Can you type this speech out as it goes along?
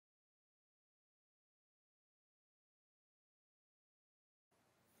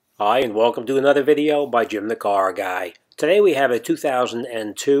Hi, and welcome to another video by Jim the Car Guy. Today we have a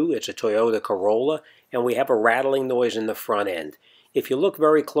 2002, it's a Toyota Corolla, and we have a rattling noise in the front end. If you look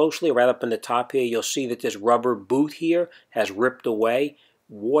very closely, right up in the top here, you'll see that this rubber boot here has ripped away.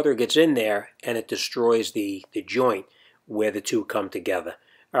 Water gets in there and it destroys the joint where the two come together.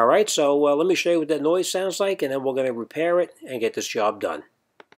 Alright, so let me show you what that noise sounds like, and then we're going to repair it and get this job done.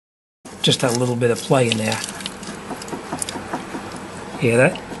 Just a little bit of play in there. Hear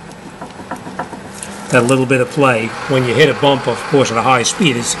that? That little bit of play, when you hit a bump, of course, at a high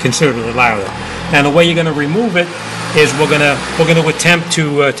speed, is considerably louder. And the way you're going to remove it is we're going to attempt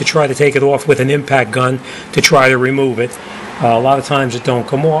to try to take it off with an impact gun to try to remove it. A lot of times it don't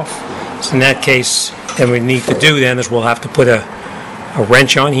come off. So in that case, then we need to do then is we'll have to put a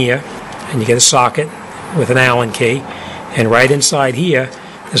wrench on here, and you get a socket with an Allen key, and right inside here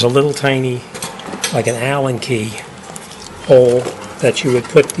there's a little tiny, like an Allen key hole that you would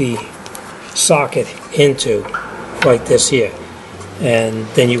put the socket into, like this here, and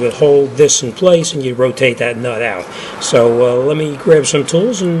then you would hold this in place and you rotate that nut out. So let me grab some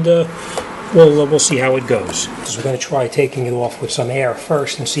tools and we'll see how it goes. So we're going to try taking it off with some air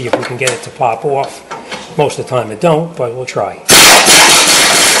first and see if we can get it to pop off. Most of the time it don't, but we'll try.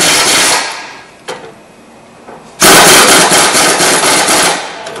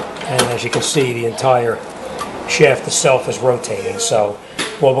 And as you can see, the entire shaft itself is rotating. So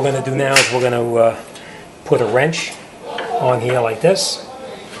what we're going to do now is we're going to put a wrench on here like this.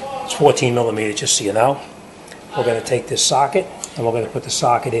 It's 14 millimeter, just so you know. We're going to take this socket and we're going to put the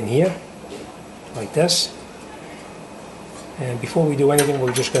socket in here like this. And before we do anything,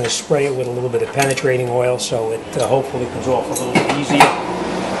 we're just going to spray it with a little bit of penetrating oil so it hopefully comes off a little bit easier.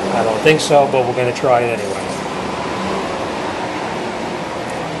 I don't think so, but we're going to try it anyway.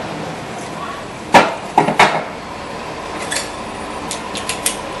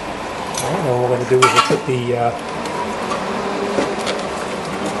 And what we're going to do is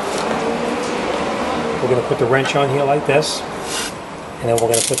we'll put the wrench on here like this, and then we're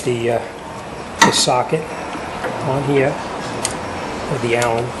going to put the socket on here with the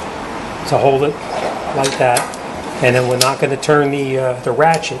Allen to hold it like that. And then we're not going to turn the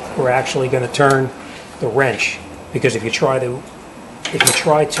ratchet. We're actually going to turn the wrench, because if you try to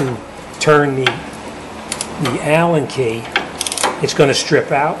turn the Allen key, it's going to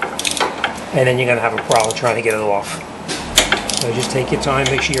strip out, and then you're going to have a problem trying to get it off. So just take your time,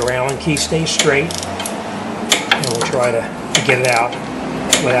 make sure your Allen key stays straight, and we'll try to get it out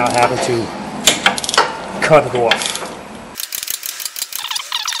without having to cut it off.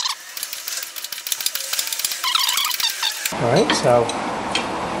 Alright, so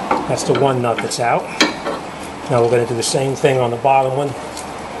that's the one nut that's out. Now we're going to do the same thing on the bottom one,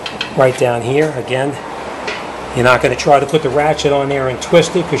 right down here. Again, you're not going to try to put the ratchet on there and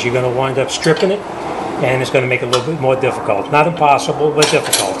twist it, because you're going to wind up stripping it, and it's going to make it a little bit more difficult. Not impossible, but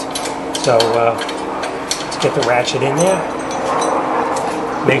difficult. So let's get the ratchet in there.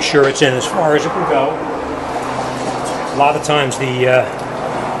 Make sure it's in as far as it can go. A lot of times the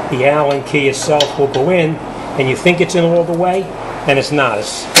Allen key itself will go in, and you think it's in all the way, and it's not.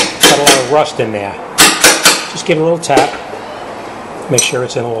 It's got a lot of rust in there. Just give it a little tap. Make sure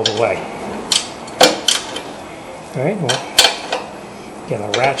it's in all the way. Alright, we'll get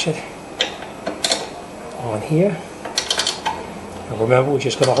our ratchet on here. And remember, we're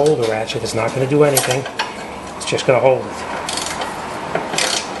just going to hold the ratchet. It's not going to do anything. It's just going to hold it.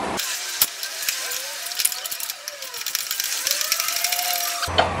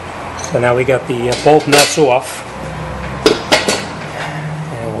 So now we got the bolt nuts off,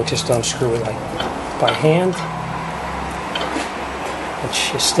 and we'll just unscrew it like by hand,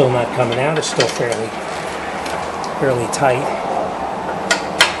 which is still not coming out. It's still fairly tight.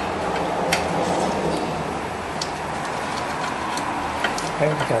 Okay,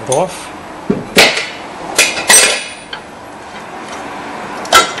 we got it off.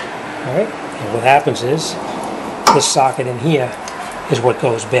 All right, and what happens is this socket in here is what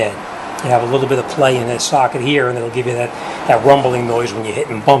goes bad. You have a little bit of play in that socket here, and it'll give you that rumbling noise when you're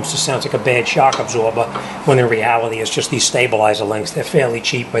hitting bumps. It sounds like a bad shock absorber, when in reality it's just these stabilizer links. They're fairly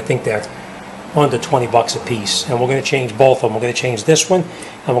cheap. I think they're under 20 bucks a piece. And we're going to change both of them. We're going to change this one,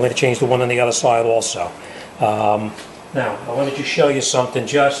 and we're going to change the one on the other side also. Now, I wanted to show you something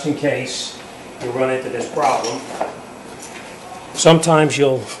just in case you run into this problem. Sometimes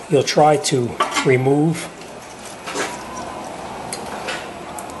you'll try to remove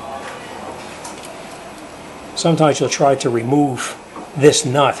this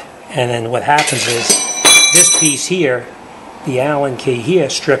nut, and then what happens is this piece here the Allen key here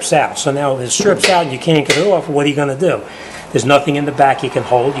strips out. So now if it strips out and you can't get it off, what are you going to do? There's nothing in the back you can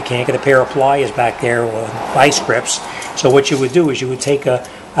hold. You can't get a pair of pliers back there or vice grips. So what you would do is you would take a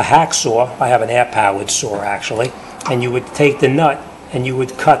hacksaw. I have an air-powered saw actually, and you would take the nut and you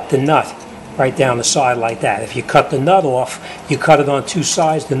would cut the nut right down the side like that. If you cut the nut off, you cut it on two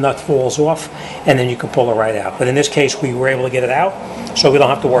sides, the nut falls off, and then you can pull it right out. But in this case, we were able to get it out, so we don't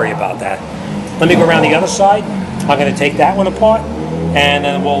have to worry about that. Let me go around the other side. I'm going to take that one apart, and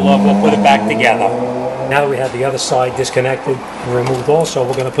then we'll put it back together. Now that we have the other side disconnected and removed also,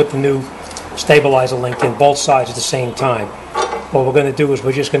 we're going to put the new stabilizer link in both sides at the same time. What we're going to do is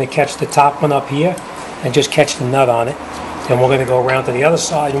we're just going to catch the top one up here and just catch the nut on it. And we're going to go around to the other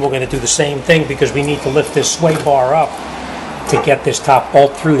side and we're going to do the same thing because we need to lift this sway bar up to get this top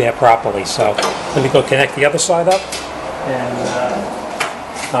bolt through there properly. So let me go connect the other side up and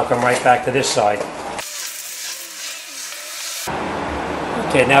I'll come right back to this side.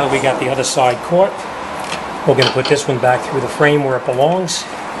 Okay, now that we got the other side caught, we're going to put this one back through the frame where it belongs,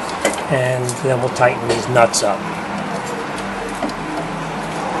 and then we'll tighten these nuts up.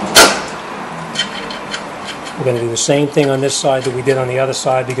 We're going to do the same thing on this side that we did on the other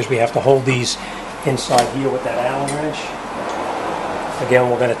side because we have to hold these inside here with that Allen wrench. Again,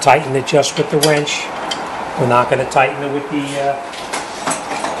 we're going to tighten it just with the wrench. We're not going to tighten it with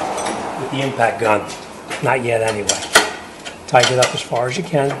the impact gun. Not yet anyway. Tighten it up as far as you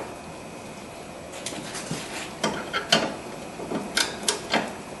can.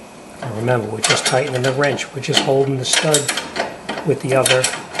 And remember, we're just tightening the wrench. We're just holding the stud with the other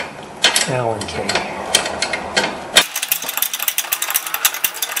Allen key.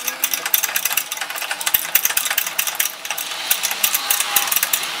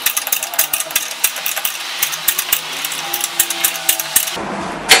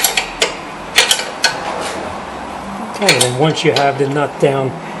 Okay, and then once you have the nut down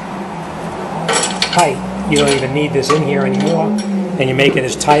tight, you don't even need this in here anymore, and you make it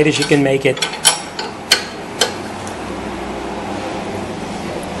as tight as you can make it.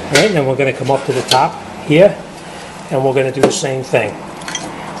 Alright, and then we're going to come up to the top here, and we're going to do the same thing.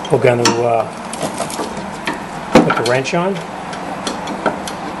 We're going to put the wrench on,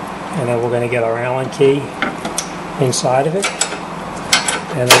 and then we're going to get our Allen key inside of it,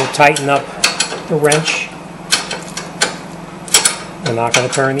 and then we'll tighten up the wrench. We're not going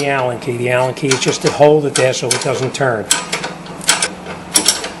to turn the Allen key. The Allen key is just to hold it there so it doesn't turn.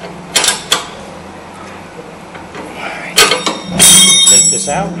 Alright. Take this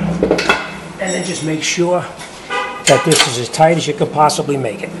out, and then just make sure that this is as tight as you can possibly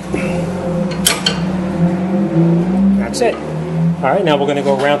make it. That's it. Alright, now we're going to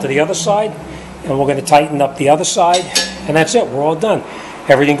go around to the other side, and we're going to tighten up the other side, and that's it. We're all done.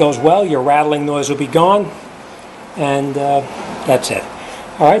 Everything goes well, your rattling noise will be gone, and that's it.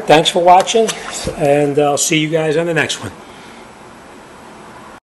 Alright, thanks for watching, and I'll see you guys on the next one.